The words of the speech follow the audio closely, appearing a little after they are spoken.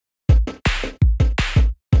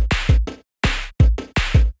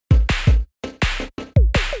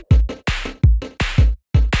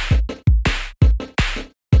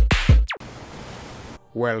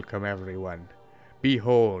Welcome, everyone.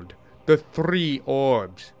 Behold, the three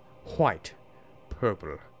orbs. White,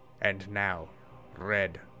 purple, and now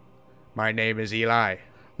red. My name is Eli.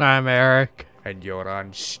 I'm Eric. And you're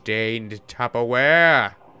on Stained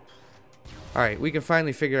Tupperware. Alright, we can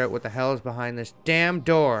finally figure out what the hell is behind this damn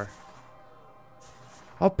door.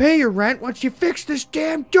 I'll pay your rent once you fix this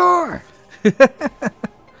damn door!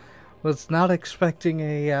 Was not expecting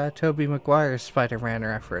a Tobey Maguire Spider-Man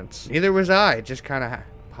reference. Neither was I. It just kind of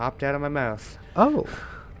popped out of my mouth. Oh.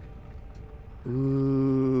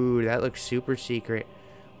 Ooh, that looks super secret.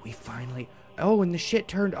 We finally... Oh, and the shit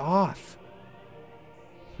turned off.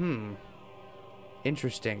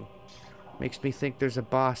 Interesting. Makes me think there's a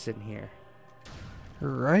boss in here.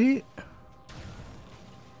 Right?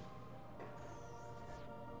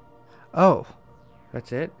 Oh.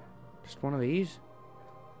 That's it? Just one of these?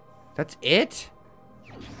 That's it?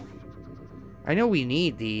 I know we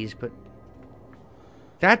need these, but...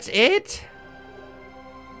 That's it?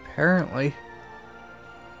 Apparently.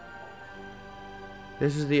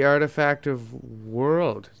 This is the artifact of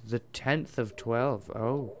world. The 10th of 12.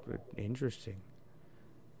 Oh, interesting.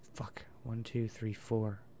 Fuck. 1, 2, 3,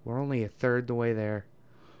 4. We're only a third the way there.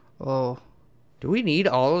 Oh. Do we need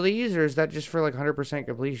all of these, or is that just for like 100%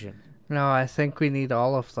 completion? No, I think we need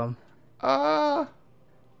all of them. Alright.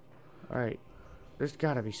 There's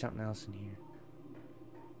gotta be something else in here.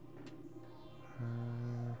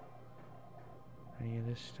 Any of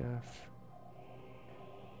this stuff?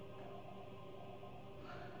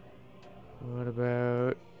 What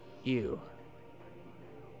about you?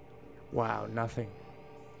 Wow, nothing.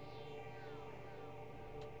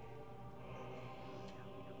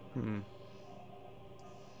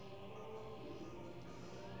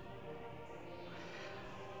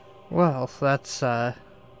 Well, that's, little...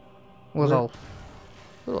 A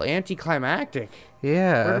little anticlimactic.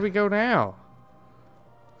 Yeah. Where do we go now?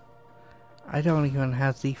 I don't even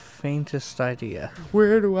have the faintest idea.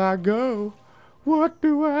 Where do I go? What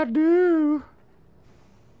do I do?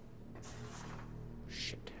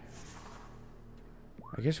 Shit.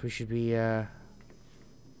 I guess we should be,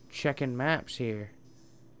 checking maps here.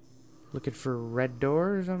 Looking for red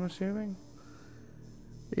doors, I'm assuming?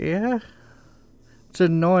 Yeah. It's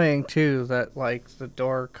annoying, too, that, like, the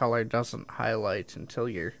door color doesn't highlight until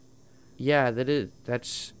you're... Yeah,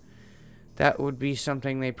 that would be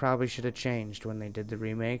something they probably should have changed when they did the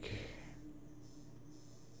remake.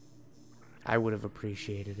 I would have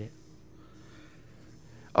appreciated it.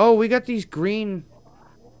 Oh, we got these green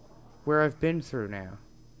where I've been through now.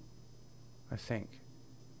 I think.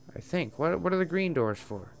 What are the green doors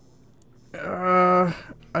for? I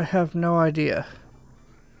have no idea.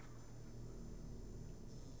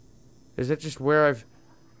 Is that just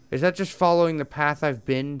is that just following the path I've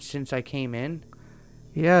been since I came in?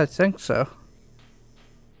 Yeah, I think so.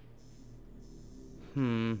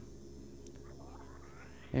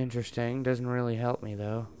 Interesting. Doesn't really help me,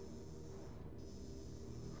 though.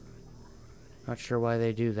 Not sure why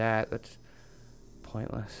they do that. That's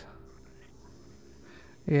pointless.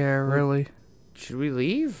 Yeah, really. Should we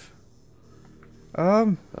leave?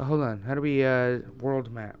 Hold on. How do we,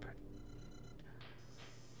 world map?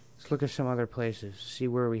 Let's look at some other places. See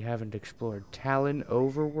where we haven't explored. Talon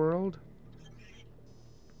Overworld?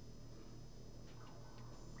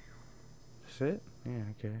 That's it? Yeah,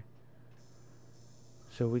 okay.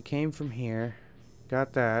 So we came from here.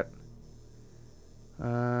 Got that.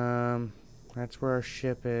 That's where our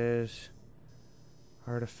ship is.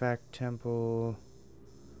 Artifact Temple.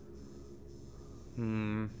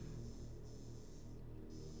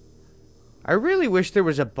 I really wish there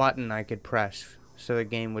was a button I could press so the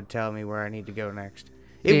game would tell me where I need to go next.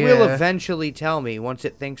 It will eventually tell me once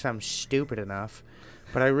it thinks I'm stupid enough.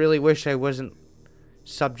 But I really wish I wasn't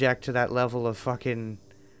subject to that level of fucking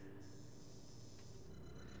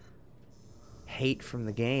hate from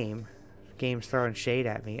the game. The game's throwing shade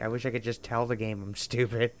at me. I wish I could just tell the game I'm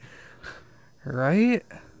stupid. Right?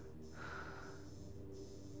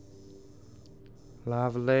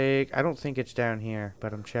 Lava Lake. I don't think it's down here,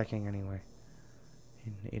 but I'm checking anyway.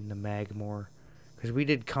 In the Magmore. Because we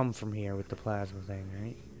did come from here with the plasma thing,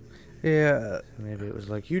 right? Yeah. So maybe it was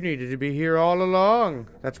like, you needed to be here all along.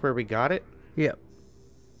 That's where we got it? Yep.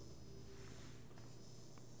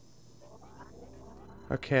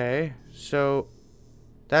 Okay, so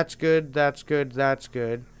that's good, that's good, that's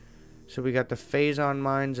good. So we got the Phazon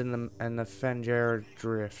mines and the Fangera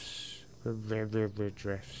drifts.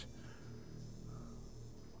 Drifts.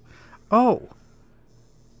 Oh.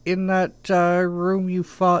 In that room you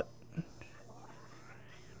fought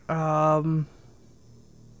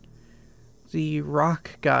the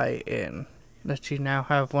rock guy in, that you now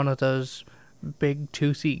have one of those big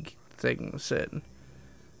toothy things in.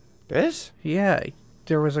 This? Yeah,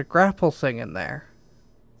 there was a grapple thing in there.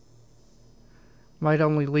 Might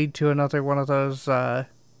only lead to another one of those,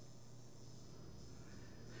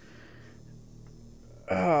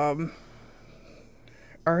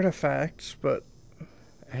 artifacts, but...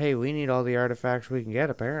 Hey, we need all the artifacts we can get,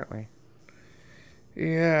 apparently.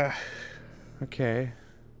 Yeah. Okay.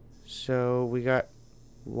 So, we got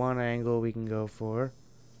one angle we can go for.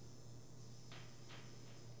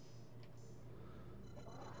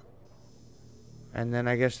 And then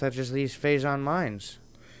I guess that just leaves Phazon Mines.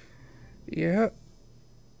 Yeah.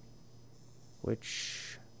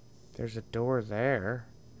 Which... There's a door there.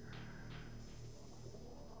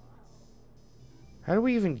 How do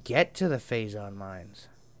we even get to the Phazon Mines?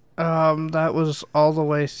 That was all the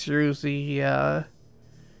way through the,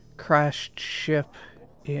 crashed ship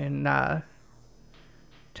in, Talon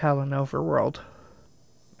Overworld.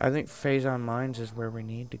 I think Phazon Mines is where we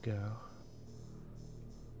need to go.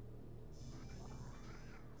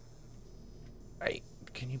 Hey,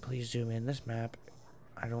 can you please zoom in this map?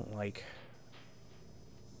 I don't like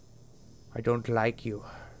you.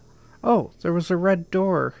 Oh, there was a red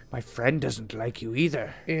door. My friend doesn't like you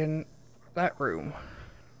either. In that room.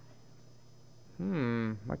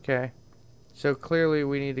 Okay. So clearly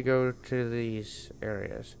we need to go to these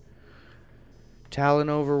areas. Talon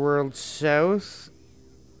Overworld South.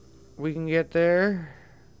 We can get there.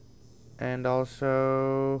 And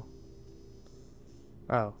also...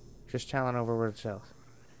 Oh, just Talon Overworld South.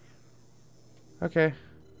 Okay.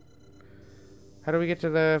 How do we get to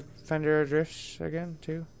the Fendera Drifts again,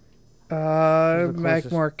 too?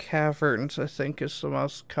 Magmore Caverns, I think, is the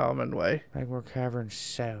most common way. Magmore Caverns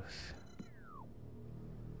South.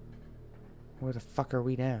 Where the fuck are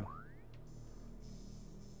we now?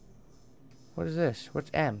 What is this?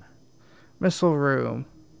 What's M? Missile Room.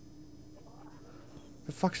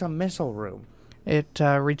 The fuck's a missile room? It,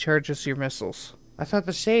 recharges your missiles. I thought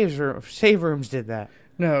the save rooms did that.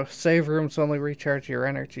 No, save rooms only recharge your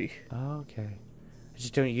energy. Oh, okay. I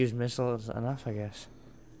just don't use missiles enough, I guess.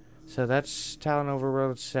 So that's Talon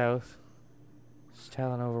Overworld South. It's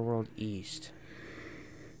Talon Overworld East.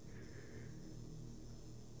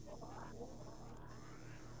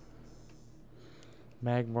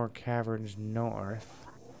 Magmore Caverns North.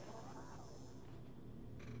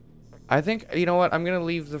 I think, you know what, I'm going to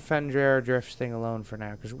leave the Fendera Drifts thing alone for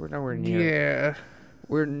now, because we're nowhere near it. Yeah.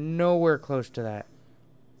 We're nowhere close to that.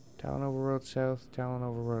 Talon Overworld South, Talon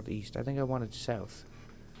Overworld East. I think I wanted South.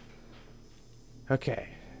 Okay.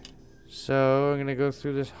 So, I'm going to go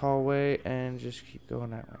through this hallway and just keep going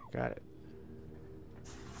that way. Got it.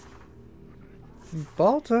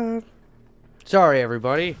 Balta. Sorry,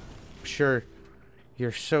 everybody. I'm sure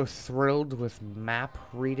you're so thrilled with map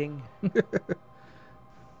reading.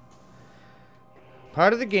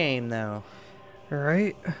 Part of the game, though.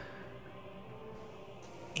 Right?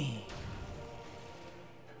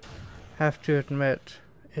 Have to admit,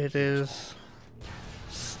 it is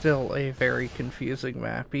still a very confusing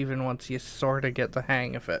map, even once you sort of get the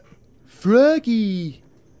hang of it. Froggy!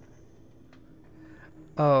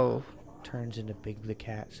 Oh. Turns into Big the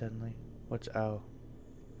Cat suddenly. What's O?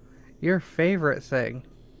 Your favorite thing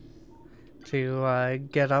to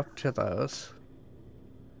get up to those.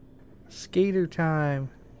 Skater time.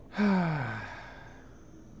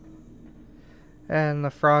 And the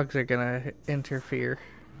frogs are gonna interfere.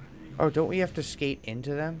 Oh, don't we have to skate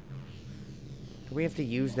into them? Do we have to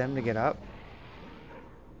use them to get up?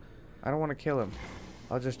 I don't want to kill him.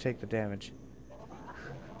 I'll just take the damage.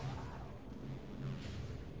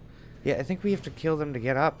 Yeah, I think we have to kill them to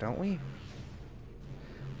get up, don't we?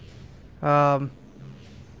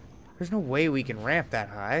 There's no way we can ramp that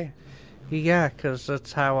high. Yeah, because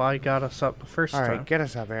that's how I got us up the first time. Alright, get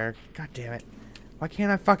us up, Eric. God damn it. Why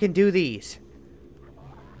can't I fucking do these?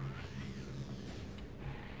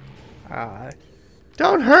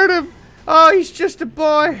 Don't hurt him! Oh, he's just a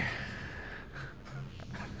boy!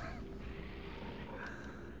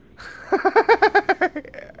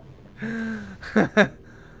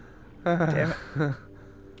 Damn it.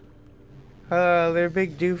 They're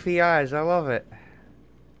big doofy eyes. I love it.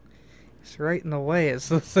 It's right in the way is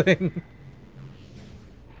the thing.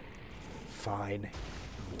 Fine.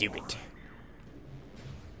 Do it.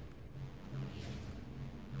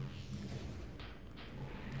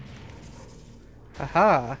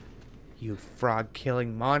 Haha. You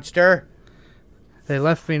frog-killing monster. They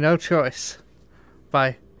left me no choice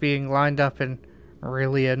by being lined up in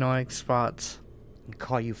really annoying spots. And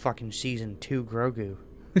call you fucking Season 2 Grogu.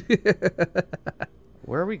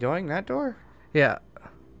 Where are we going? That door? Yeah.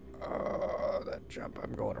 That jump.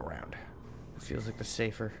 I'm going around. It feels like the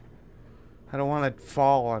safer. I don't want to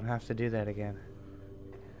fall and have to do that again.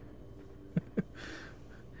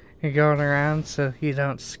 You're going around so you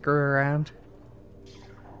don't screw around.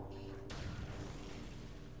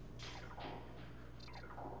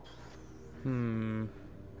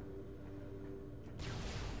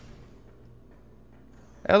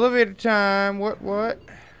 Elevator time. What?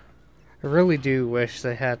 I really do wish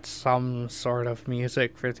they had some sort of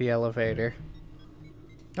music for the elevator.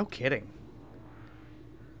 No kidding.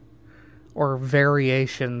 Or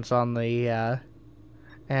variations on the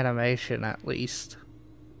animation, at least.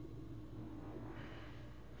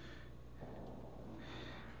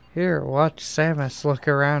 Here, watch Samus look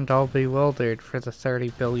around all bewildered for the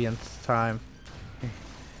 30 billionth time.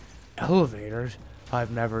 Elevators?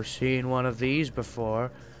 I've never seen one of these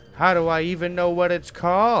before. How do I even know what it's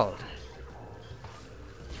called?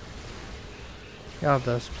 God,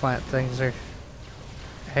 those plant things are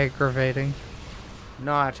aggravating.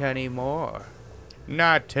 Not anymore.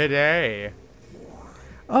 Not today.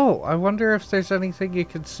 Oh, I wonder if there's anything you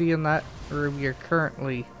can see in that room you're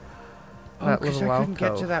currently... Oh, because I couldn't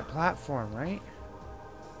get to that platform, right?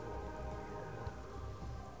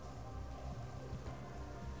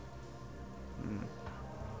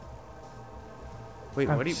 Wait,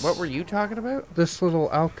 what were you talking about? This little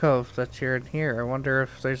alcove that you're in here. I wonder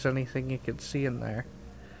if there's anything you can see in there.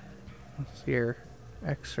 With your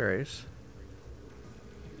x-rays.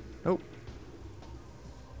 Nope.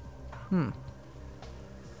 Hmm.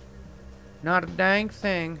 Not a dang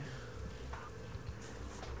thing.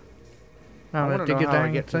 I want to know how I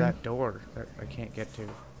get to that door that I can't get to.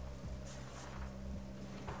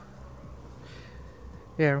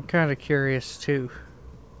 Yeah, I'm kind of curious too.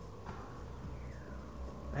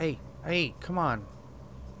 Hey, come on.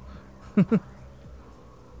 The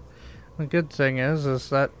good thing is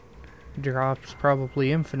that drop's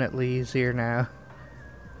probably infinitely easier now.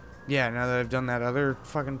 Yeah, now that I've done that other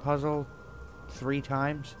fucking puzzle 3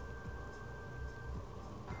 times.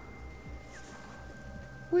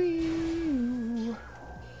 Whee!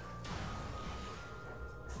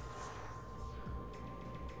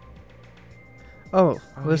 Oh,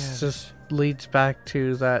 this just leads back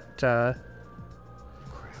to that, crap.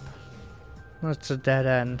 That's a dead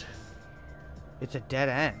end. It's a dead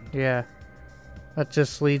end? Yeah. That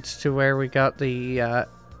just leads to where we got the,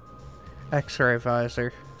 X-ray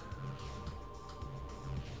visor.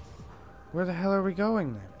 Where the hell are we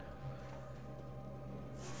going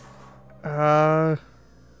then?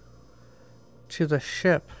 To the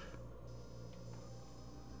ship.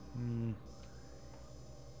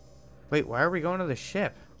 Wait, why are we going to the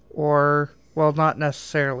ship? Or, well, not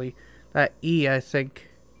necessarily. That E, I think,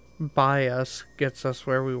 by us, gets us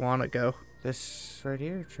where we want to go. This right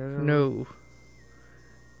here? Treasure? No.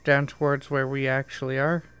 Down towards where we actually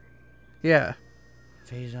are? Yeah.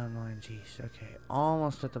 Phase online, jeez. Okay,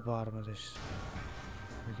 almost at the bottom of this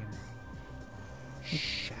freaking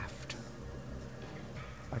shaft.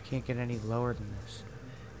 I can't get any lower than this.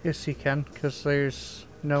 Yes, you can, because there's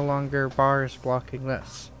no longer bars blocking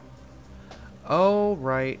this. Oh,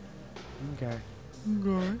 right. Okay.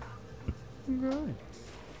 Good.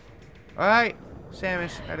 Alright,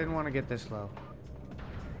 Samus, I didn't want to get this low.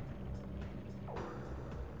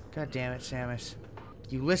 God damn it, Samus.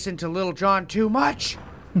 You listen to Lil Jon too much!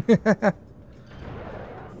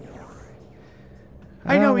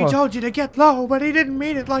 I know he told you to get low, but he didn't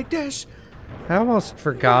mean it like this. I almost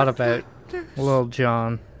forgot about Lil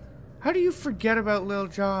Jon. How do you forget about Lil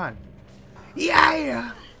Jon?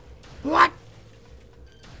 Yeah! What?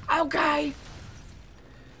 Okay.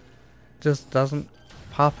 Just doesn't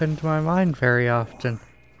pop into my mind very often.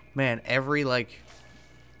 Man, every,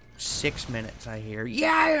 6 minutes I hear,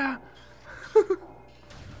 yeah!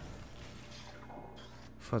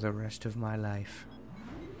 For the rest of my life.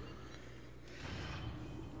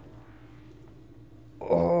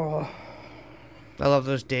 Oh. I love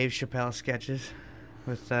those Dave Chappelle sketches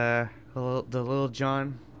with the Lil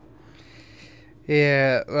Jon.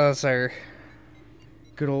 Yeah, those are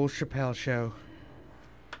good old Chappelle show.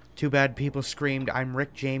 Too bad people screamed, "I'm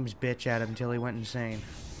Rick James, bitch," at him until he went insane.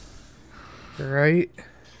 Right?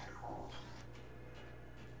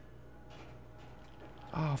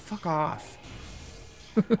 Oh, fuck off.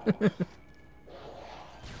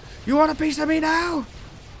 You want a piece of me now?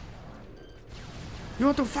 You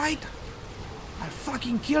want to fight? I'll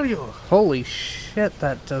fucking kill you. Holy shit,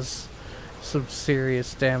 that does some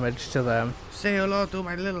serious damage to them. Say hello to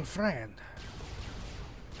my little friend.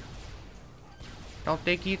 Don't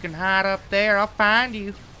think you can hide up there? I'll find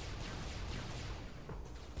you.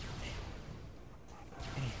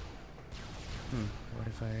 What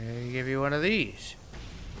if I give you one of these?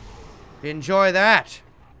 Enjoy that.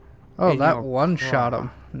 Oh, that one shot him.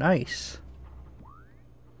 Nice.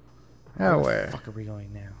 Now where the fuck are we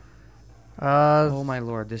going now? Oh my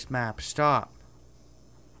lord, this map. Stop.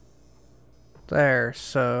 There,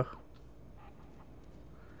 so.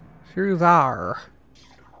 Through there.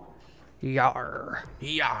 Yar.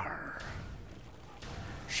 Yar.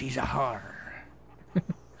 She's a har.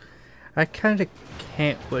 I kind of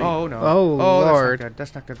can't wait. Oh no. Oh, Lord.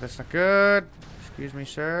 That's not good. That's not good. Excuse me,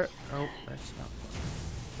 sir. Oh, that's not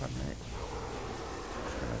button right.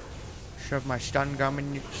 Shove my stun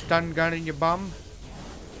gun in your bum.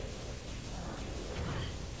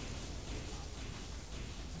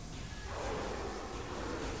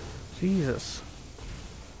 Jesus.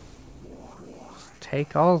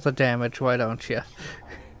 Take all the damage, why don't you?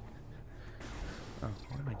 Oh,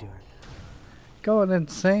 what am I doing? Going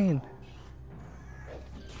insane.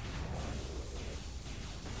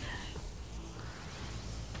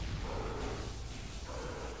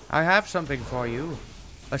 I have something for you.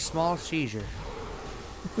 A small seizure.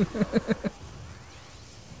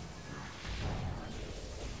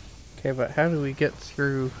 Okay, but how do we get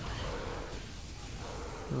through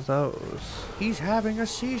those? He's having a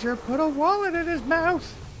seizure. Put a wallet in his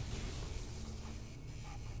mouth.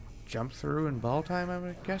 Jump through in ball time,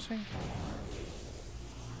 I'm guessing?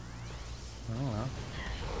 Oh well.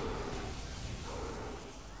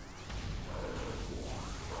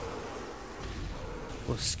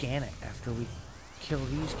 We'll scan it after we kill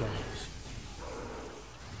these guys.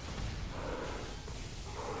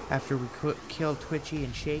 After we kill Twitchy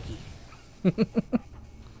and Shaky.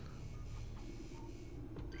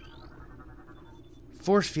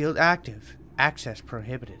 Force field active. Access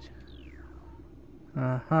prohibited.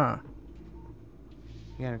 Uh-huh.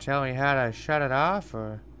 You gonna tell me how to shut it off,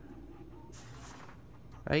 or...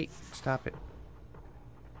 Right, stop it.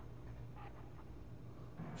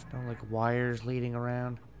 There's no, like, wires leading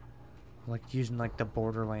around. Like, using, like, the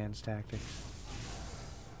Borderlands tactics.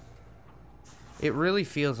 It really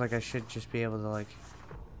feels like I should just be able to, like...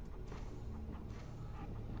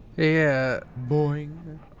 Yeah.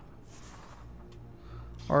 Boing.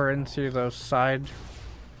 Or in through those side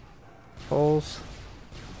holes.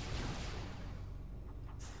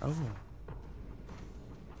 Oh.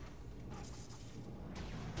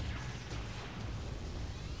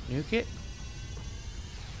 Nuke it?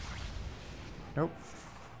 Nope.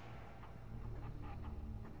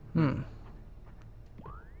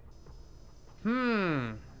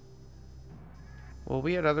 Well,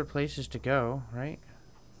 we had other places to go, right?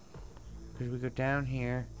 Because we go down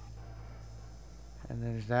here. And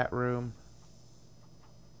there's that room.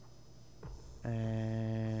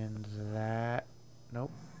 And that...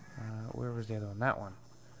 Nope. Where was the other one? That one.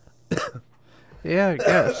 Yeah, I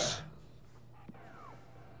guess.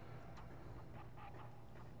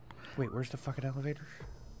 Wait, where's the fucking elevators?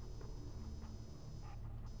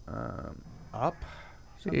 Up?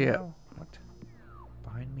 Somehow? Yeah. What?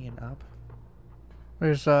 Behind me and up?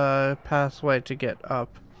 There's a pathway to get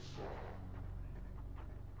up.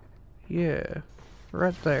 Yeah.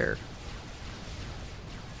 Right there.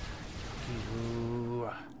 Ooh.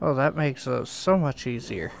 Oh, that makes it so much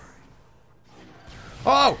easier.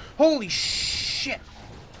 Oh! Holy shit!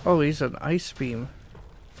 Oh, he's an ice beam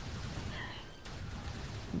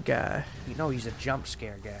guy. You know he's a jump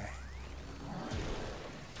scare guy.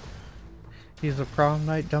 He's a prom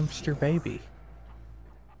night dumpster baby.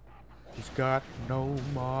 He's got no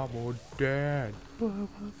mom or dad.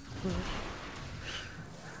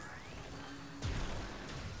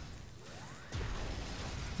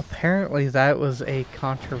 Apparently that was a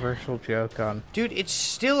controversial joke on... Dude, it's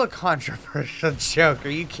still a controversial joke. Are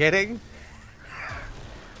you kidding?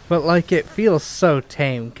 But, like, it feels so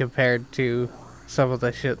tame compared to some of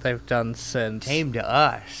the shit they've done since. Tame to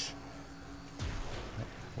us.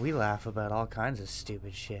 We laugh about all kinds of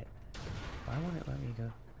stupid shit. Why won't it let me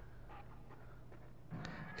go?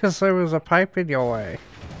 Because there was a pipe in your way.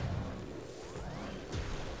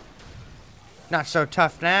 Not so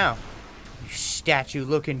tough now, you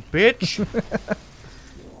statue-looking bitch.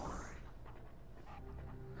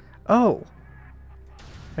 Oh.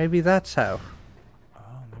 Maybe that's how.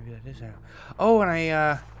 Oh, maybe that is how. Oh, and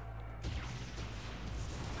I,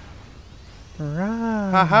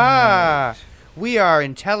 Right. Haha! We are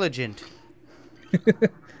intelligent.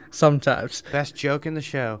 Sometimes. Best joke in the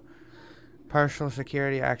show. Partial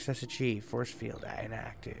security access achieved. Force field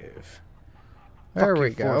inactive. There Fuck we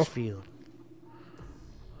your go. Force field.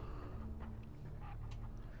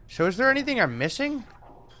 So is there anything I'm missing?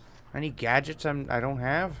 Any gadgets I don't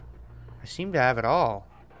have? I seem to have it all.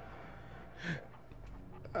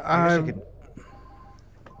 I guess I could...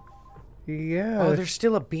 Yeah. Oh, there's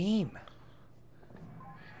still a beam.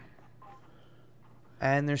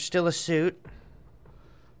 And there's still a suit.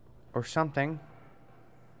 Or something.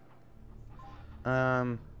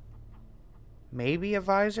 Maybe a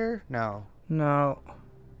visor? No. No.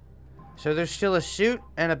 So there's still a suit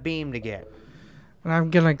and a beam to get. And I'm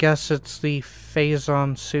gonna guess it's the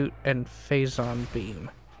phase-on suit and phase-on beam.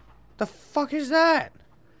 The fuck is that?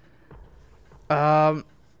 So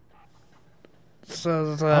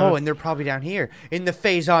oh, and they're probably down here in the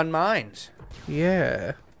phase-on mines.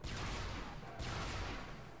 Yeah.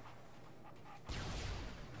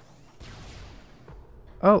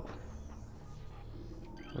 Oh.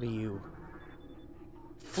 What are you?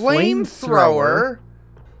 Flamethrower?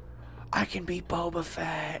 I can be Boba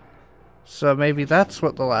Fett. So maybe that's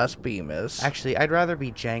what the last beam is. Actually, I'd rather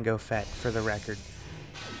be Jango Fett, for the record.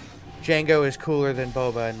 Jango is cooler than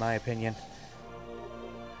Boba, in my opinion.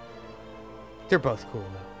 They're both cool,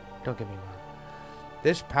 though. Don't get me wrong.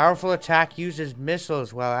 This powerful attack uses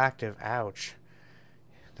missiles while active. Ouch.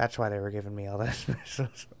 That's why they were giving me all those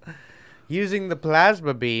missiles. Using the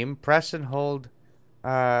plasma beam, press and hold...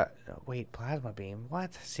 wait, plasma beam?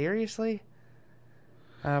 What? Seriously?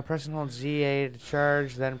 Press and hold ZA to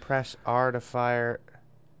charge, then press R to fire.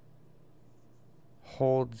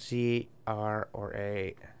 Hold Z, R, or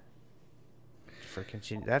A. For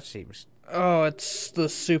continue. That seems... Oh, it's the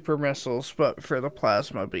super missiles, but for the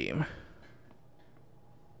plasma beam.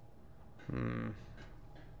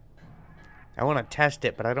 I want to test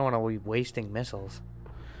it, but I don't want to be wasting missiles.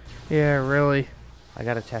 Yeah, really. I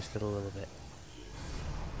gotta test it a little bit.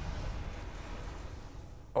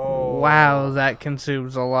 Oh. Wow, that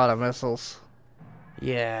consumes a lot of missiles.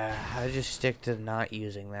 Yeah, I just stick to not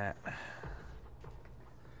using that.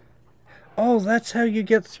 Oh, that's how you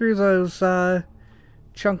get through those,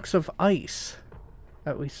 chunks of ice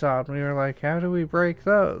that we saw. And we were like, how do we break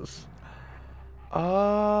those?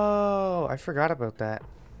 Oh, I forgot about that.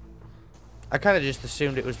 I kind of just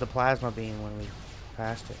assumed it was the plasma beam when we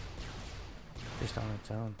passed it. Just on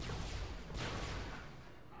its own.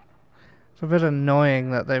 It's a bit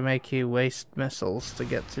annoying that they make you waste missiles to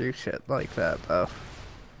get through shit like that, though.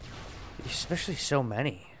 Especially so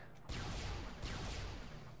many.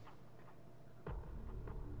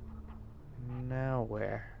 Now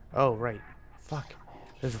where? Oh, right. Fuck.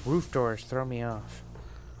 Those roof doors throw me off.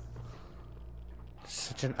 It's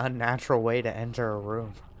such an unnatural way to enter a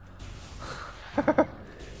room.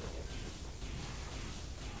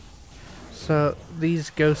 So, these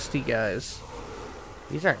ghosty guys.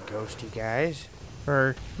 These aren't ghosty guys.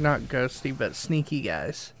 Or, not ghosty, but sneaky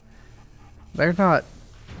guys. They're not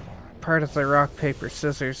part of the rock, paper,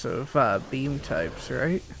 scissors of beam types,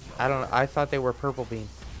 right? I don't know. I thought they were purple beam.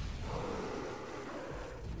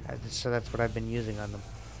 So that's what I've been using on them.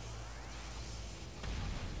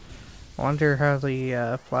 I wonder how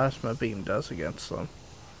the plasma beam does against them.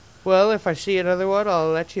 Well, if I see another one, I'll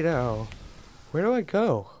let you know. Where do I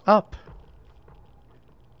go? Up.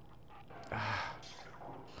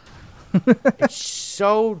 It's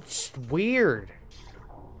so weird.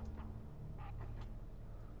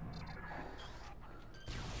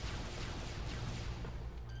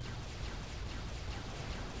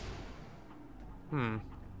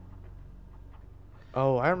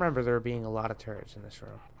 Oh, I remember there being a lot of turrets in this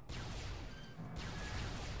room.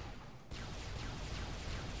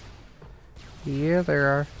 Yeah, there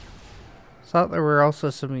are. Thought there were also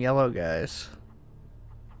some yellow guys.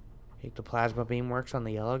 Think the plasma beam works on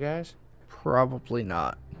the yellow guys? Probably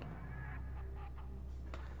not.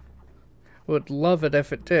 Would love it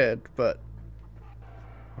if it did, but...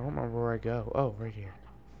 I don't remember where I go. Oh, right here.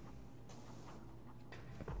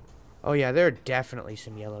 Oh yeah, there are definitely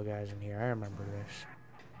some yellow guys in here. I remember this.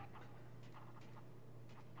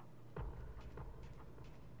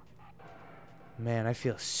 Man, I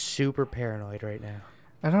feel super paranoid right now.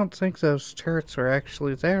 I don't think those turrets were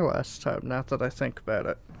actually there last time, now that I think about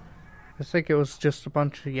it. I think it was just a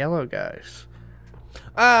bunch of yellow guys.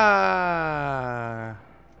 Ah!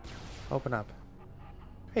 Open up.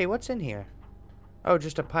 Hey, what's in here? Oh,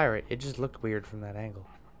 just a pirate. It just looked weird from that angle.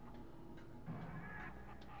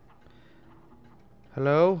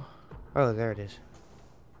 Hello? Oh, there it is.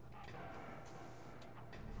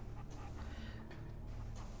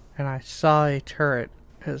 And I saw a turret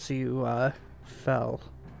as you, fell.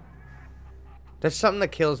 That's something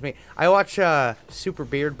that kills me. I watch, Super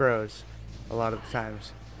Beard Bros a lot of the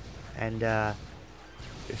times. And,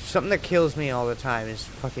 something that kills me all the time is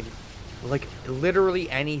fucking, like, literally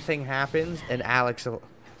anything happens and Alex will...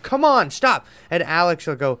 Come on, stop! And Alex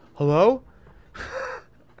will go, hello?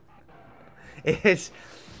 It's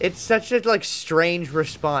such a, like, strange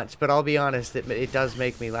response, but I'll be honest, it does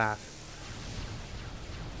make me laugh.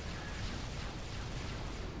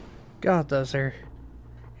 God, those are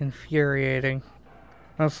infuriating.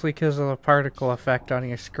 Mostly because of the particle effect on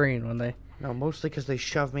your screen when they... No, mostly because they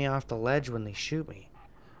shove me off the ledge when they shoot me.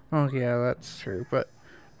 Oh yeah, that's true, but...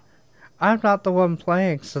 I'm not the one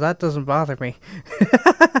playing, so that doesn't bother me.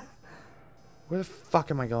 Where the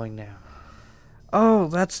fuck am I going now? Oh,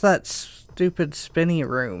 that's that stupid spinny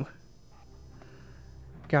room.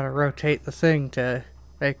 Gotta rotate the thing to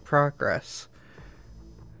make progress.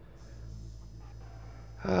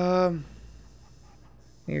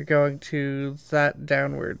 You're going to that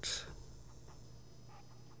downwards.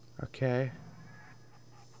 Okay.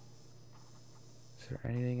 Is there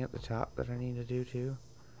anything at the top that I need to do too?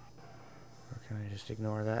 Or can I just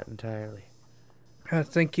ignore that entirely? I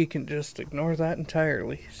think you can just ignore that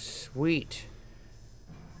entirely. Sweet.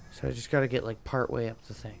 So I just gotta get like part way up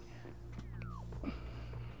the thing.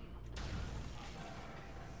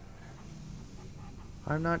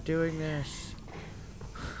 I'm not doing this.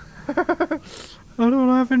 I don't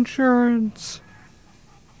have insurance.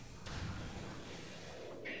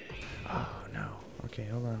 Oh no. Okay,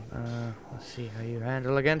 hold on. Let's see how you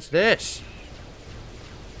handle against this.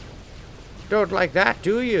 Don't like that,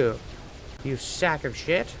 do you? You sack of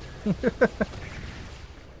shit. Hey,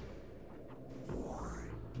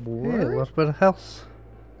 a little bit of health.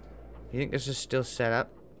 You think this is still set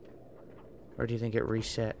up? Or do you think it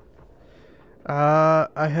reset? I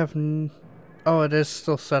have... Oh, it is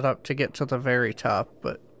still set up to get to the very top,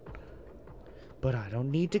 but... But I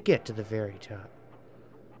don't need to get to the very top.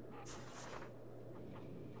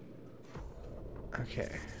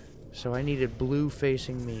 Okay. So I needed blue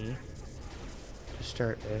facing me to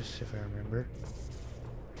start this, if I remember.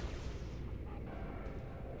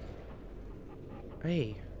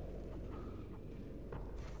 Hey.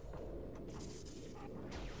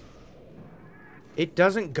 It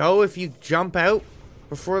doesn't go if you jump out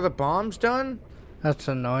before the bomb's done? That's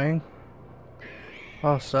annoying.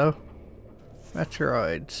 Also,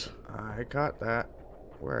 Metroids. I got that.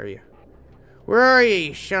 Where are you? Where are you,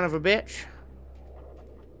 you son of a bitch?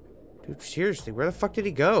 Dude, seriously, where the fuck did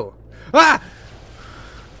he go? Ah!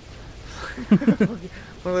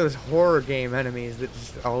 One of those horror game enemies that's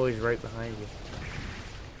just always right behind you.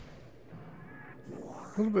 A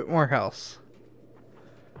little bit more health.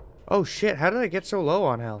 Oh shit, how did I get so low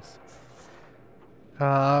on health?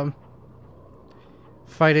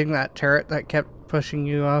 Fighting that turret that kept pushing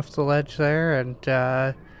you off the ledge there and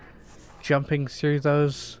jumping through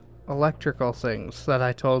those electrical things that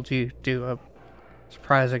I told you do a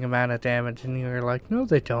surprising amount of damage, and you were like, no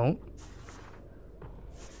they don't.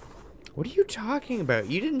 What are you talking about?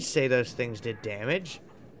 You didn't say those things did damage.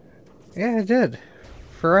 Yeah, I did.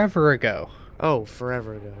 Forever ago. Oh,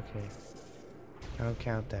 forever ago, okay. I don't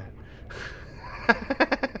count that.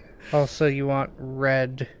 Also, you want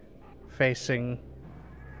red facing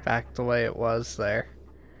back the way it was there.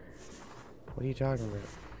 What are you talking about?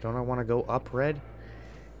 Don't I want to go up red?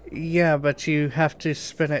 Yeah, but you have to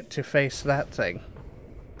spin it to face that thing.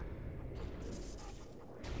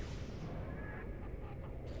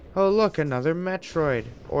 Oh, look, another Metroid.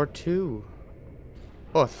 Or 2.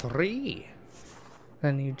 Or 3.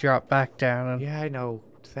 Then you drop back down and... Yeah, I know.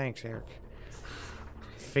 Thanks, Eric.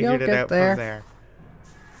 Figured it out from there.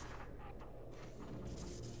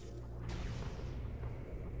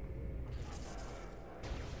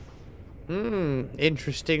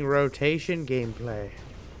 Interesting rotation gameplay.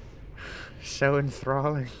 So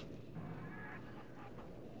enthralling.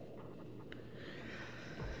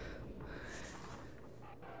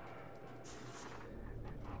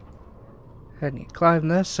 And you climb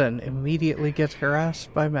this and immediately get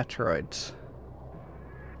harassed by Metroids.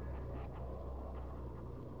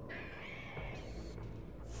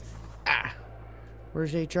 Ah!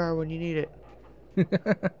 Where's HR when you need it?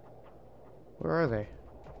 Where are they?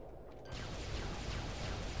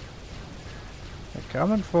 They're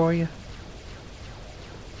coming for you.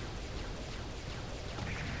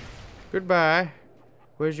 Goodbye.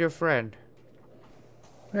 Where's your friend?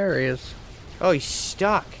 There he is. Oh, he's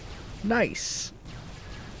stuck. Nice.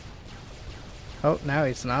 Oh, now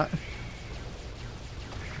he's not.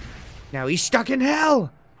 Now he's stuck in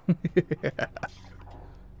hell.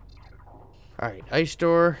 Alright, ice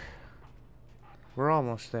door. We're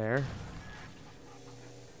almost there.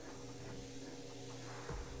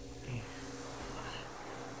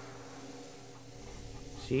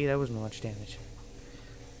 See, that wasn't much damage.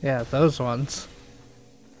 Yeah, those ones.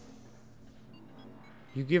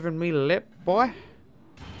 You giving me lip, boy?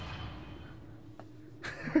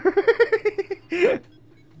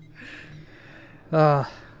 I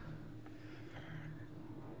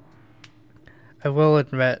will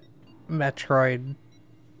admit, Metroid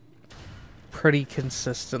pretty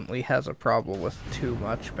consistently has a problem with too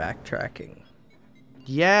much backtracking.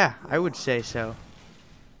 Yeah, I would say so.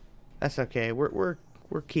 That's okay. We're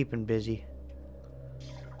keeping busy.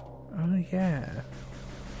 Oh yeah.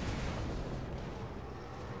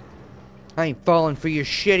 I ain't falling for your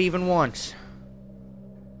shit even once.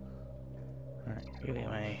 Alright, give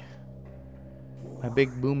me my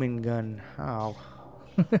big booming gun. Oh.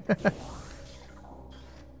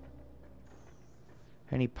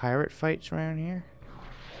 Any pirate fights around here?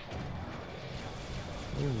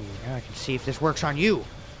 Ooh, now I can see if this works on you.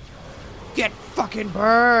 Get fucking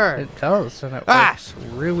burned! It does, and it works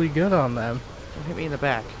really good on them. Don't hit me in the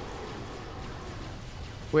back.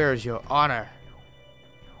 Where is your honor?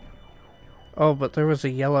 Oh, but there was a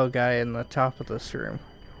yellow guy in the top of this room.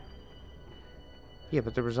 Yeah,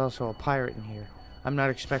 but there was also a pirate in here. I'm not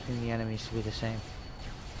expecting the enemies to be the same.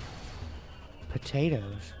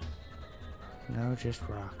 Potatoes? No, just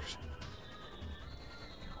rocks.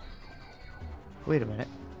 Wait a minute.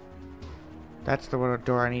 That's the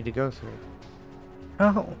door I need to go through.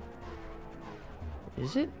 Oh.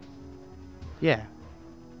 Is it? Yeah.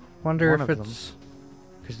 Wonder if it's...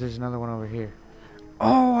 Because there's another one over here.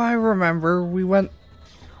 Oh, I remember. We went...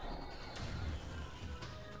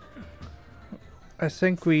 I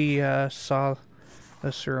think we saw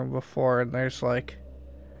this room before, and there's like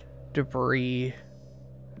debris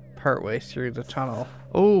partway through the tunnel.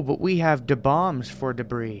 Oh, but we have bombs for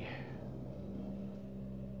debris.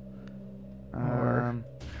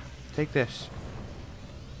 Take this.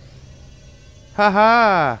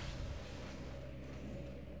 Haha!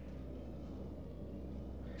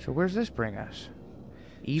 So where's this bring us?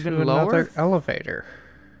 Even to lower? Another elevator.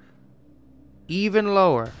 Even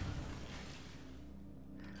lower.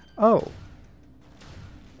 Oh.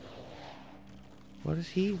 What is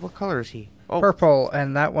he? What color is he? Oh, Purple,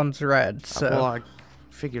 and that one's red, so... well, I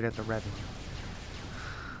figured at the red one.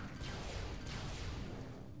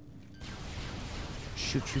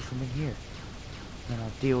 Shoot you from in here. Then I'll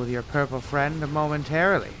deal with your purple friend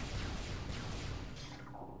momentarily.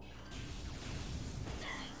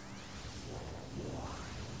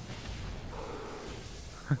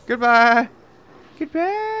 Goodbye!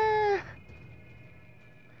 Goodbye!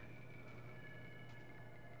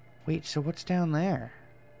 Wait, so what's down there?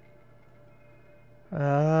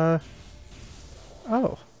 Oh.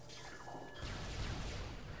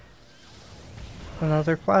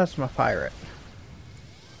 Another plasma pirate.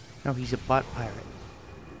 No, he's a butt pirate.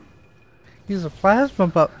 He's a plasma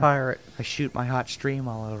butt pirate. I shoot my hot stream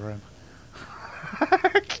all over him.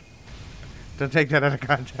 Don't take that out of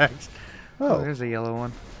context. Oh, there's a yellow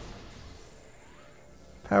one.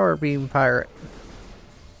 Power beam pirate.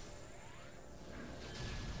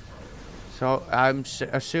 So I'm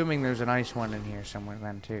assuming there's a nice one in here somewhere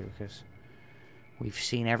then too, because we've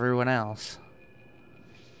seen everyone else.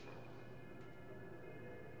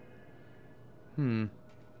 I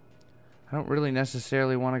don't really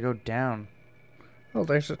necessarily want to go down. Oh,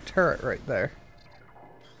 there's a turret right there.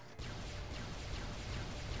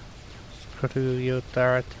 Screw you,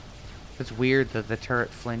 turret. It's weird that the turret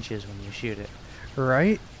flinches when you shoot it.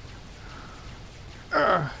 Right?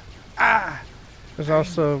 There's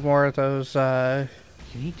also more of those Can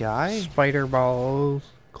he die? spider balls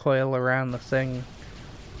coil around the thing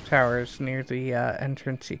towers near the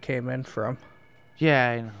entrance you came in from.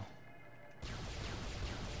 Yeah, I know.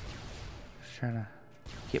 Just trying to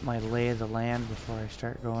get my lay of the land before I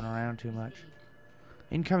start going around too much.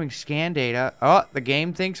 Incoming scan data. Oh, the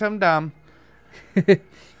game thinks I'm dumb.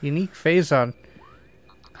 Unique phazon.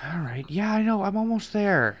 Alright, yeah, I know. I'm almost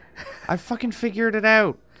there. I fucking figured it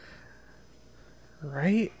out.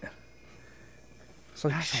 Right? It's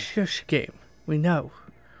like, shush game. We know.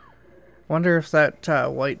 Wonder if that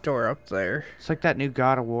white door up there... It's like that new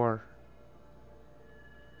God of War.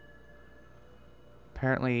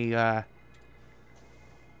 Apparently, oh,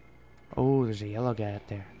 there's a yellow guy up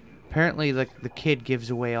there. Apparently, the kid gives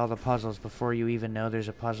away all the puzzles before you even know there's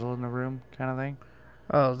a puzzle in the room, kind of thing.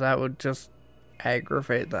 Oh, that would just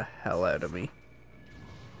aggravate the hell out of me.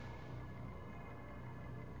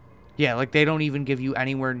 Yeah, like they don't even give you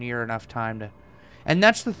anywhere near enough time to... And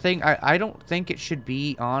that's the thing, I don't think it should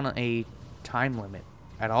be on a time limit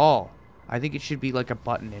at all. I think it should be like a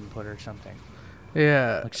button input or something.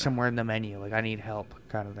 Yeah. Like somewhere in the menu, like I need help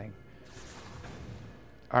kind of thing.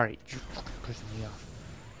 Alright, you're fucking pissing me off.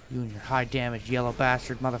 You and your high damage yellow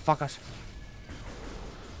bastard motherfuckers.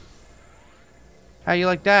 How you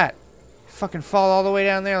like that? You fucking fall all the way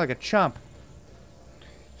down there like a chump.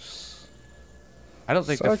 I don't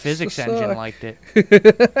think the physics engine liked it.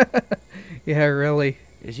 Yeah, really.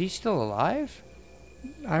 Is he still alive?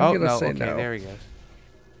 I'm gonna say okay, no. there he goes.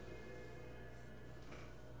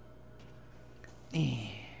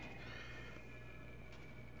 Any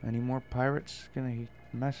more pirates gonna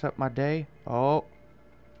mess up my day? Oh.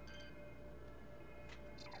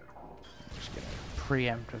 Just gonna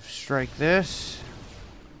preemptive strike this.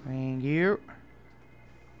 Thank you.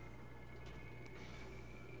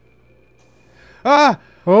 Ah!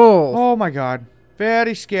 Oh! Oh my god.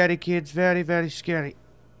 Very scary, kids. Very, very scary.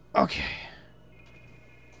 Okay.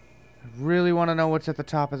 I really want to know what's at the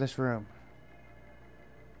top of this room.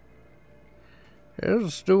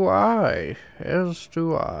 As do I. As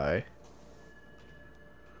do I.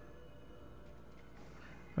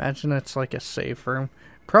 Imagine it's like a safe room.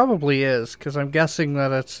 Probably is, because I'm guessing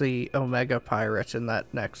that it's the Omega Pirate in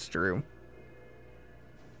that next room.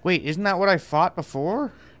 Wait, isn't that what I fought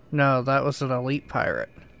before? No, that was an Elite Pirate.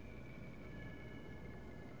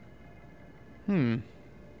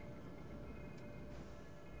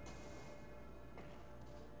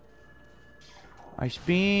 Ice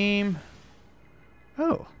beam.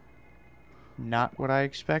 Oh. Not what I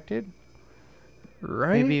expected.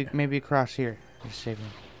 Right? Maybe across here. Just save me.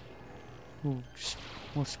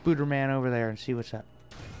 We'll Spooderman over there and see what's up.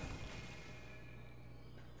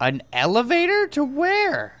 An elevator to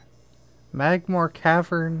where? Magmore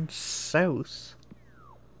Cavern South.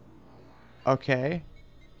 Okay.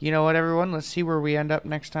 You know what, everyone? Let's see where we end up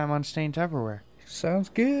next time on Stained Tupperware. Sounds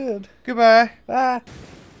good. Goodbye. Bye.